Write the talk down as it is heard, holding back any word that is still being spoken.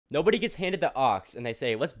Nobody gets handed the aux and they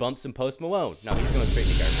say, let's bump some Post Malone. No, he's going straight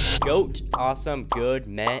to garbage. GOAT, awesome, good,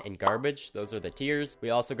 meh, and garbage. Those are the tiers. We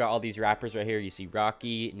also got all these rappers right here. You see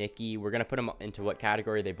Rocky, Nicki. We're going to put them into what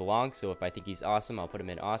category they belong. So if I think he's awesome, I'll put him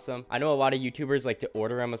in awesome. I know a lot of YouTubers like to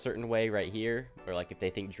order him a certain way right here. Or like if they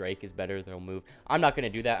think Drake is better, they'll move. I'm not going to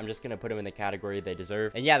do that. I'm just going to put him in the category they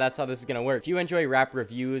deserve. And yeah, that's how this is going to work. If you enjoy rap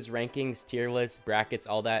reviews, rankings, tier lists, brackets,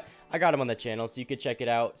 all that, I got them on the channel. So you could check it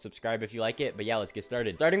out. Subscribe if you like it. But yeah, let's get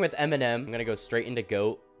started. Starting with Eminem, I'm going to go straight into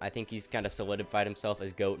GOAT. I think he's kind of solidified himself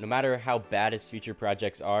as GOAT. No matter how bad his future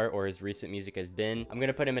projects are or his recent music has been, I'm going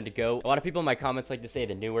to put him into GOAT. A lot of people in my comments like to say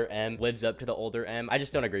the newer M lives up to the older M. I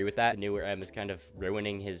just don't agree with that. The newer M is kind of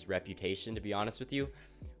ruining his reputation, to be honest with you.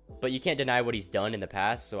 But you can't deny what he's done in the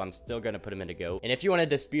past, so I'm still going to put him into GOAT. And if you want to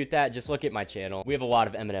dispute that, just look at my channel. We have a lot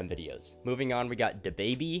of Eminem videos. Moving on, we got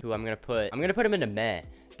DaBaby, who I'm going to put him into meh.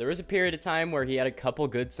 There was a period of time where he had a couple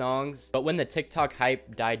good songs, but when the TikTok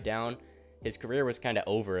hype died down, his career was kind of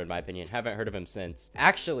over, in my opinion. Haven't heard of him since.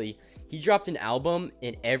 Actually, he dropped an album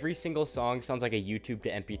and every single song sounds like a YouTube to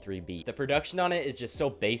MP3 beat. The production on it is just so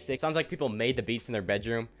basic. Sounds like people made the beats in their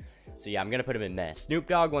bedroom. So yeah, I'm going to put him in meh. Snoop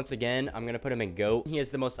Dogg, once again, I'm going to put him in GOAT. He has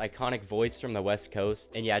the most iconic voice from the West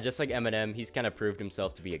Coast. And yeah, just like Eminem, he's kind of proved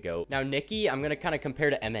himself to be a GOAT. Now, Nicki, I'm going to kind of compare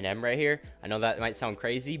to Eminem right here. I know that might sound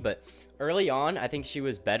crazy, but early on, I think she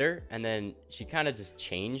was better. And then she kind of just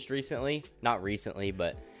changed recently. Not recently,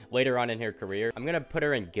 but later on in her career. I'm gonna put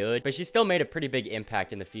her in good, but she still made a pretty big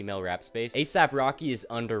impact in the female rap space. A$AP Rocky is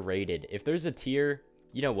underrated. If there's a tier,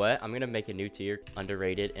 you know what? I'm gonna make a new tier,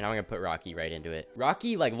 underrated, and I'm gonna put Rocky right into it.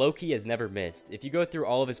 Rocky, like, low-key has never missed. If you go through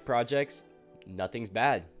all of his projects, nothing's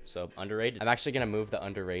bad, so underrated. I'm actually gonna move the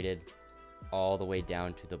underrated all the way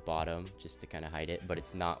down to the bottom just to kind of hide it, but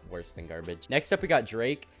it's not worse than garbage. Next up, we got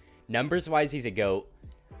Drake. Numbers-wise, he's a GOAT,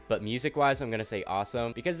 but music-wise, I'm gonna say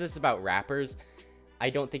awesome. Because this is about rappers, I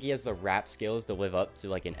don't think he has the rap skills to live up to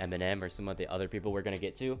like an Eminem or some of the other people we're going to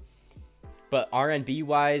get to. But R&B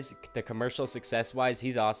wise, the commercial success wise,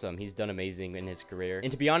 he's awesome. He's done amazing in his career. And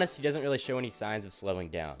to be honest, he doesn't really show any signs of slowing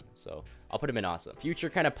down. So I'll put him in awesome. Future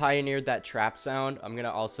kind of pioneered that trap sound. I'm going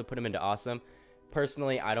to also put him into awesome.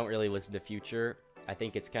 Personally, I don't really listen to Future. I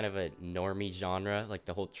think it's kind of a normie genre, like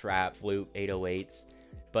the whole trap, flute, 808s.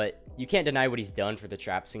 But you can't deny what he's done for the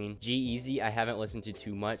trap scene. G-Eazy, I haven't listened to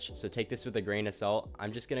too much, so take this with a grain of salt.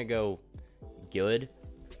 I'm just gonna go good.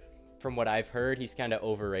 From what I've heard, he's kind of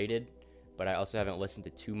overrated, but I also haven't listened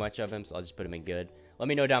to too much of him, so I'll just put him in good. Let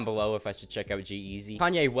me know down below if I should check out G-Eazy.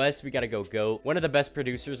 KanyeWest, we gotta go GOAT. One of the best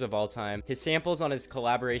producers of all time. His samples on his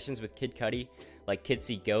collaborations with Kid Cudi, like Kids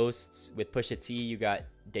See Ghosts, with Pusha T, you got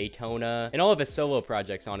Daytona, and all of his solo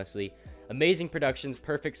projects, honestly. Amazing productions,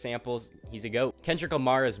 perfect samples. He's a GOAT.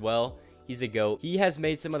 KendrickLamar as well. He's a GOAT. He has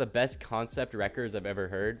made some of the best concept records I've ever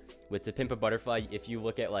heard. With To Pimp a Butterfly, if you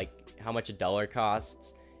look at like how much a dollar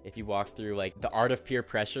costs, if you walk through like The Art of Peer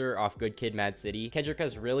Pressure off Good Kid, Mad City, Kendrick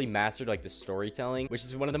has really mastered like the storytelling, which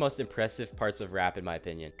is one of the most impressive parts of rap in my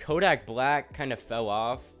opinion. Kodak Black kind of fell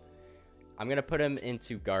off. I'm gonna put him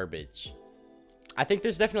into garbage. I think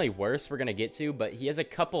there's definitely worse we're gonna get to, but he has a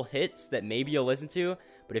couple hits that maybe you'll listen to.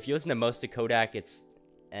 But if you listen to most of Kodak, it's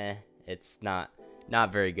not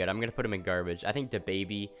very good. I'm gonna put him in garbage. I think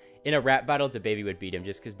DaBaby, in a rap battle, DaBaby would beat him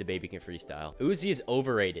just because DaBaby can freestyle. Uzi is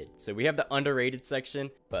overrated. So we have the underrated section,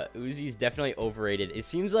 but Uzi is definitely overrated. It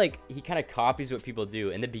seems like he kind of copies what people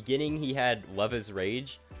do. In the beginning, he had Love Is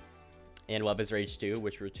Rage and Love Is Rage 2,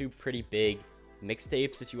 which were two pretty big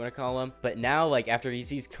mixtapes, if you want to call them. But now, like, after he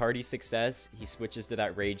sees Cardi's success, he switches to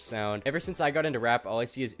that rage sound. Ever since I got into rap, all I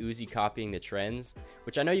see is Uzi copying the trends,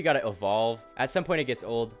 which I know you gotta evolve. At some point it gets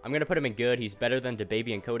old. I'm gonna put him in good. He's better than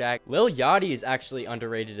DaBaby and Kodak. Lil Yachty is actually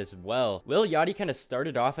underrated as well. Lil Yachty kind of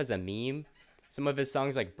started off as a meme. Some of his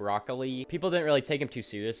songs like Broccoli, people didn't really take him too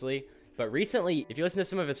seriously. But recently, if you listen to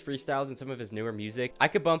some of his freestyles and some of his newer music, I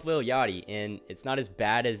could bump Lil Yachty, and it's not as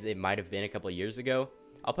bad as it might have been a couple of years ago.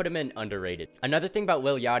 I'll put him in underrated. Another thing about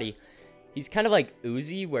Lil Yachty, he's kind of like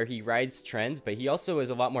Uzi, where he rides trends, but he also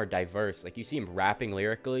is a lot more diverse. Like, you see him rapping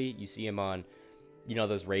lyrically, you see him on, you know,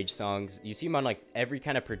 those rage songs. You see him on, like, every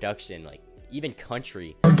kind of production, like, even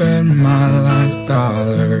country.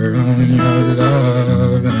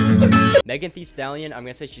 Megan Thee Stallion, I'm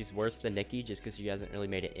gonna say she's worse than Nicki just because she hasn't really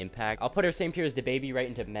made an impact. I'll put her same tier as DaBaby right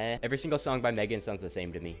into meh. Every single song by Megan sounds the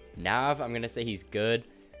same to me. Nav, I'm gonna say he's good.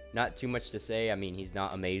 Not too much to say. I mean, he's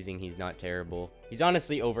not amazing. He's not terrible. He's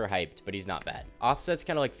honestly overhyped, but he's not bad. Offset's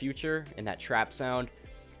kind of like Future in that trap sound.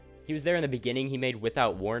 He was there in the beginning. He made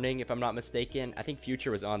Without Warning, if I'm not mistaken. I think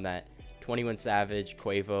Future was on that. 21 Savage,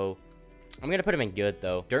 Quavo. I'm going to put him in good,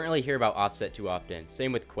 though. Don't really hear about Offset too often.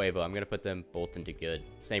 Same with Quavo. I'm going to put them both into good.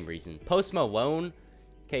 Same reason. Post Malone,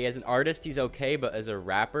 Okay, as an artist, he's okay, but as a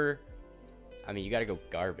rapper, I mean, you gotta go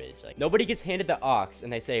garbage. Like, nobody gets handed the aux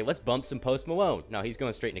and they say, let's bump some Post Malone. No, he's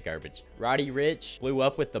going straight into garbage. Roddy Ricch blew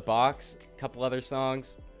up with The Box, a couple other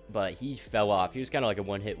songs, but he fell off. He was kind of like a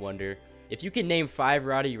one-hit wonder. If you can name 5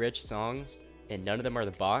 Roddy Ricch songs and none of them are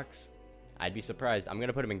The Box, I'd be surprised. I'm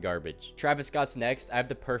gonna put him in garbage. Travis Scott's next. I have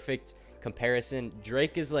the perfect comparison.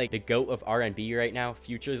 Drake is like the GOAT of R&B right now.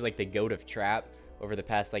 Future is like the GOAT of trap over the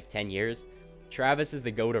past like 10 years. Travis is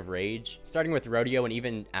the GOAT of rage. Starting with Rodeo and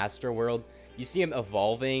even Astroworld, you see him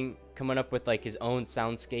evolving, coming up with like his own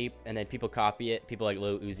soundscape, and then people copy it. People like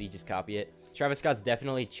Lil Uzi just copy it. Travis Scott's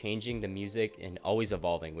definitely changing the music and always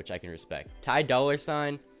evolving, which I can respect. Ty Dolla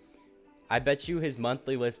 $ign, I bet you his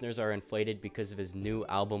monthly listeners are inflated because of his new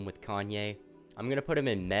album with Kanye. I'm gonna put him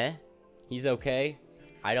in meh. He's okay.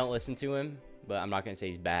 I don't listen to him, but I'm not gonna say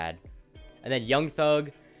he's bad. And then Young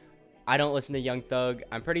Thug, I don't listen to Young Thug.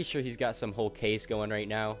 I'm pretty sure he's got some whole case going right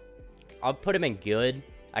now. I'll put him in good.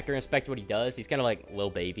 I can respect what he does. He's kind of like Lil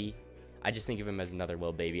Baby. I just think of him as another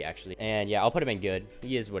Lil Baby, actually. And yeah, I'll put him in good.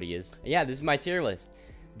 He is what he is. And yeah, this is my tier list.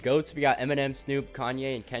 GOATs, we got Eminem, Snoop,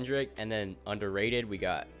 Kanye, and Kendrick. And then underrated, we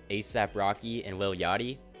got A$AP Rocky and Lil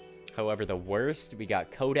Yachty. However, the worst, we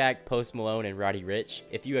got Kodak, Post Malone, and Roddy Ricch.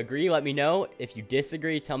 If you agree, let me know. If you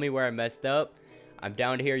disagree, tell me where I messed up. I'm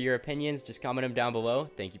down to hear your opinions. Just comment them down below.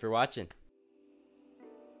 Thank you for watching.